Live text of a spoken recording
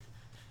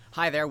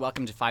Hi there,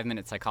 welcome to 5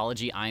 Minute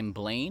Psychology. I'm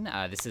Blaine.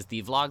 This is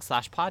the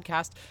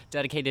vlog/podcast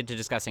dedicated to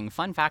discussing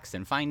fun facts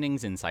and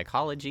findings in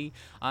psychology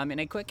in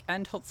a quick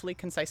and hopefully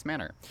concise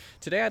manner.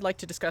 Today I'd like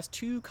to discuss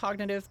two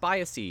cognitive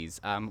biases.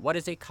 What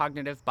is a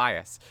cognitive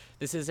bias?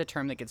 This is a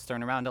term that gets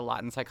thrown around a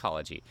lot in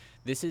psychology.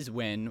 This is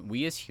when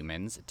we as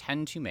humans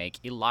tend to make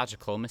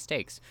illogical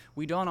mistakes.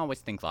 We don't always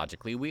think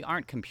logically. We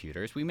aren't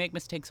computers. We make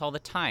mistakes all the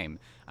time.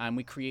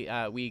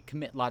 We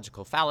commit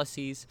logical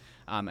fallacies.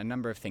 A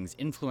number of things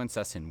influence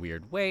us in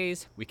weird ways.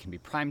 We can be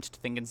primed to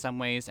think in some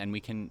ways, and we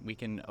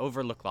can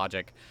overlook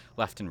logic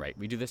left and right.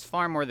 We do this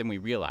far more than we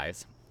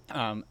realize.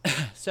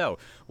 So,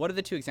 what are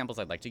the two examples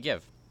I'd like to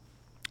give?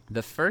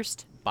 The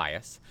first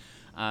bias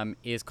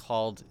is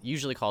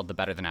usually called the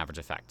better than average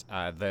effect.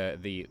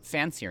 The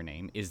fancier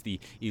name is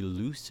the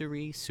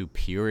illusory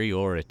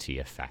superiority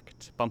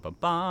effect. Bum bum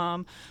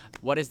bum.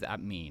 What does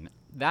that mean?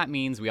 That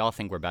means we all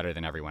think we're better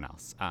than everyone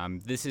else.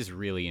 This is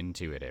really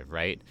intuitive,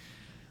 right?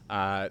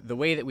 The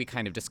way that we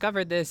kind of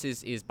discovered this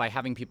is by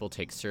having people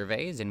take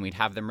surveys, and we'd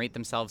have them rate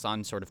themselves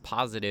on sort of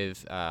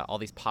positive, all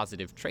these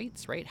positive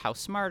traits, right? How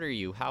smart are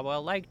you? How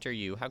well liked are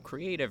you? How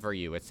creative are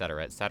you? Et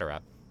cetera, et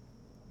cetera.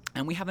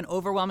 And we have an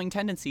overwhelming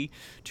tendency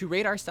to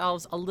rate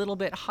ourselves a little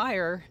bit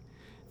higher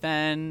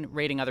than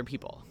rating other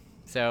people.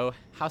 So,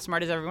 how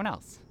smart is everyone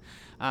else?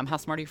 How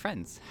smart are your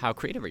friends? How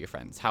creative are your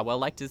friends? How well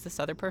liked is this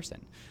other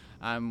person?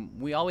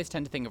 We always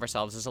tend to think of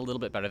ourselves as a little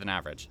bit better than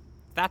average.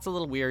 That's a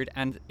little weird,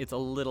 and it's a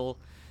little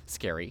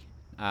scary,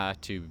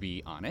 to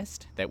be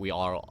honest, that we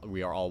are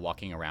all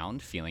walking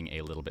around feeling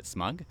a little bit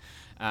smug.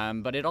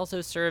 But it also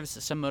serves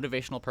some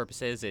motivational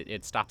purposes.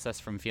 It stops us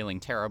from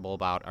feeling terrible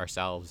about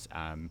ourselves,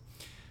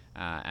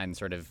 and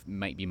sort of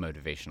might be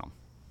motivational.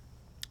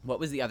 What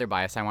was the other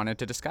bias I wanted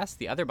to discuss?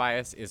 The other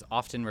bias is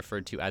often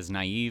referred to as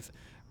naive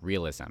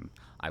realism.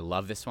 I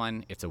love this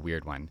one. It's a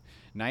weird one.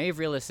 Naive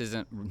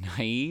realism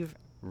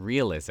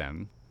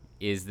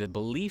is the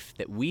belief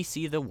that we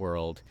see the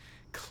world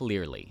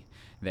clearly,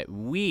 that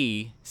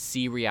we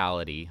see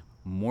reality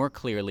more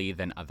clearly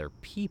than other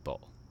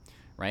people,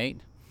 right?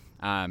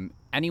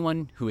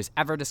 Anyone who has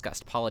ever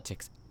discussed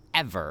politics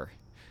ever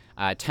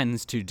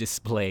tends to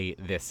display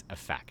this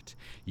effect.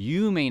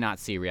 You may not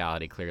see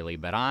reality clearly,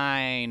 but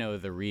I know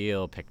the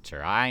real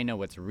picture. I know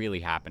what's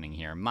really happening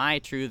here. My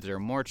truths are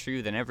more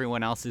true than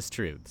everyone else's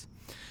truths.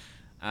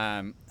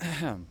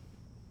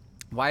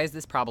 Why is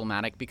this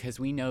problematic? Because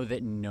we know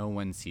that no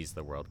one sees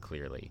the world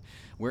clearly.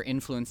 We're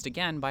influenced,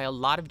 again, by a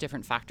lot of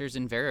different factors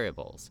and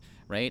variables,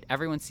 right?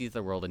 Everyone sees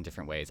the world in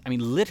different ways. I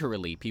mean,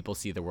 literally, people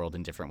see the world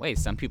in different ways.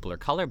 Some people are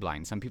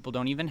colorblind. Some people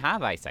don't even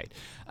have eyesight.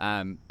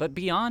 But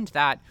beyond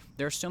that,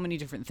 there are so many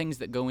different things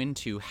that go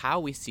into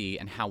how we see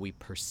and how we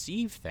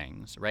perceive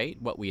things, right?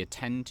 What we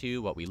attend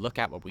to, what we look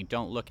at, what we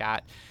don't look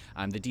at,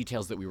 the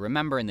details that we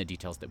remember and the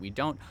details that we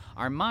don't.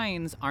 Our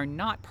minds are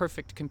not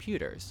perfect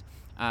computers.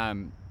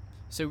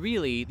 So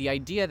really, the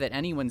idea that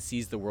anyone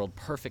sees the world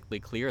perfectly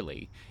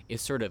clearly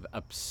is sort of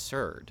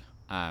absurd.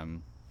 Why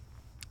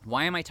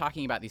am I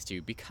talking about these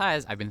two?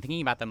 Because I've been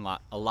thinking about them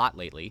a lot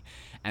lately,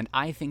 and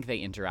I think they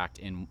interact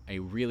in a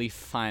really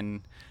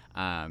fun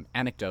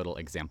anecdotal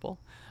example,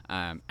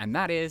 and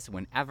that is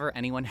whenever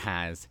anyone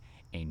has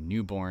a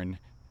newborn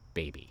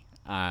baby.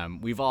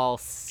 We've all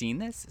seen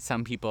this.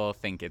 Some people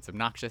think it's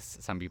obnoxious.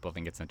 Some people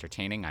think it's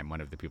entertaining. I'm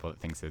one of the people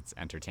that thinks it's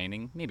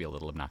entertaining, maybe a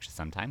little obnoxious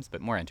sometimes,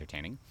 but more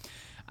entertaining.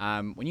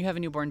 When you have a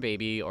newborn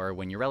baby, or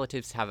when your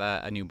relatives have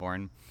a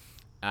newborn,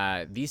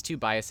 these two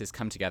biases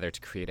come together to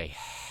create a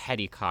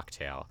heady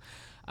cocktail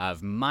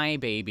of my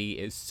baby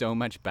is so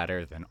much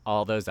better than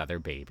all those other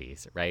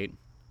babies, right?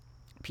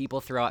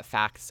 People throw out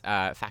facts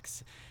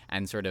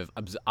and sort of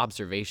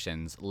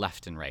observations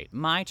left and right.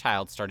 My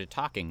child started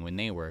talking when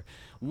they were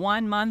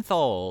 1 month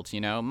old.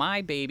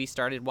 My baby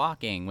started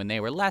walking when they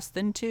were less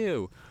than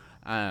 2.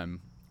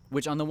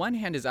 Which on the one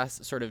hand is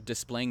us sort of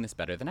displaying this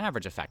better than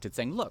average effect. It's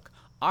saying, look,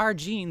 our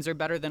genes are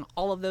better than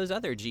all of those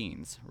other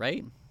genes,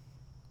 right?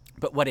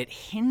 But what it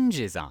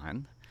hinges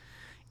on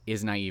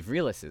is naive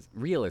realism.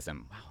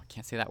 Wow, I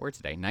can't say that word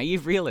today.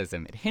 Naive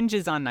realism. It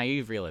hinges on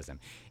naive realism.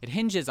 It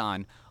hinges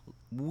on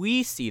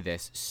we see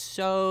this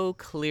so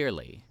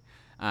clearly.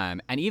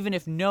 And even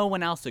if no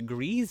one else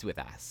agrees with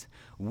us,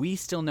 we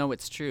still know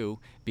it's true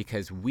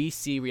because we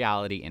see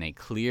reality in a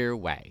clear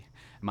way.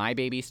 My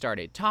baby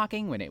started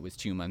talking when it was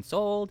 2 months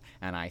old,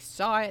 and I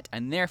saw it,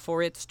 and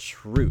therefore it's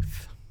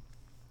truth.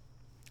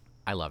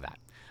 I love that.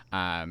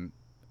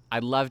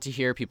 I'd love to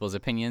hear people's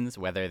opinions,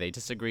 whether they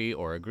disagree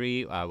or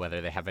agree,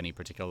 whether they have any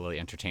particularly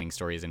entertaining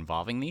stories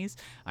involving these.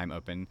 I'm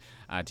open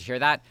to hear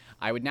that.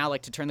 I would now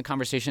like to turn the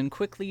conversation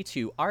quickly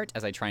to art,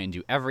 as I try and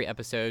do every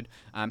episode.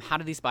 How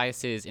do these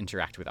biases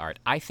interact with art?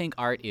 I think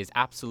art is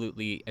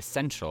absolutely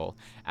essential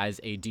as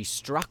a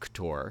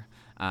destructor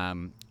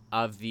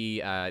of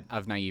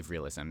naive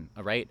realism,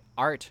 right?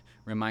 Art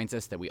reminds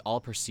us that we all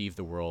perceive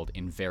the world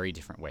in very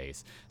different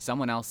ways.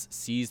 Someone else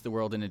sees the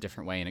world in a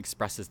different way and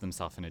expresses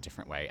themselves in a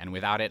different way. And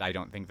without it, I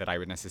don't think that I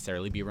would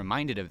necessarily be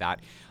reminded of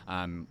that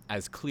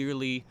as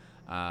clearly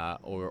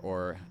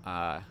or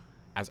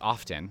as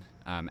often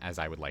as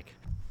I would like.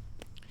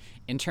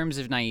 In terms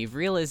of naive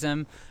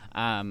realism,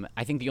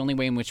 I think the only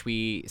way in which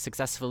we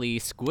successfully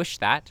squish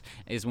that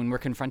is when we're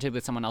confronted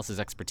with someone else's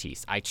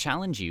expertise. I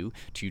challenge you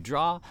to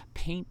draw,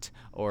 paint,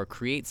 or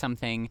create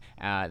something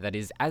that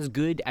is as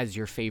good as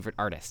your favorite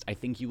artist. I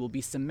think you will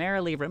be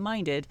summarily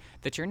reminded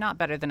that you're not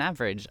better than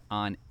average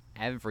on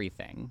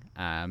everything.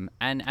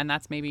 And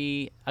that's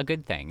maybe a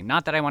good thing.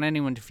 Not that I want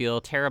anyone to feel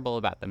terrible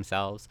about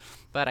themselves,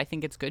 but I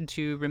think it's good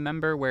to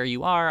remember where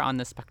you are on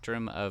the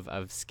spectrum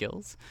of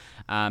skills.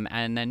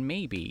 And then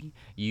maybe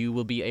you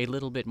will be a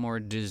little bit more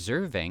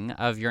deserving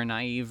of your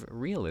naive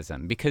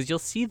realism because you'll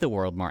see the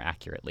world more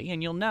accurately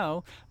and you'll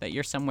know that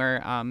you're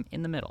somewhere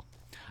in the middle.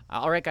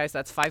 All right, guys,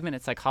 that's 5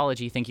 Minute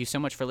Psychology. Thank you so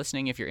much for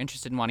listening. If you're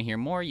interested and want to hear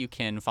more, you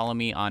can follow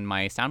me on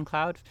my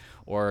SoundCloud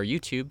or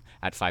YouTube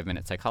at 5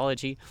 Minute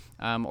Psychology.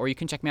 Or you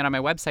can check me out on my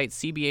website,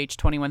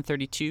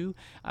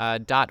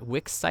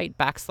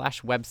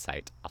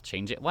 cbh2132.wixsite/website. I'll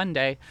change it one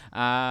day.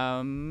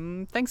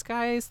 Thanks,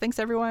 guys. Thanks,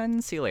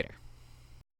 everyone. See you later.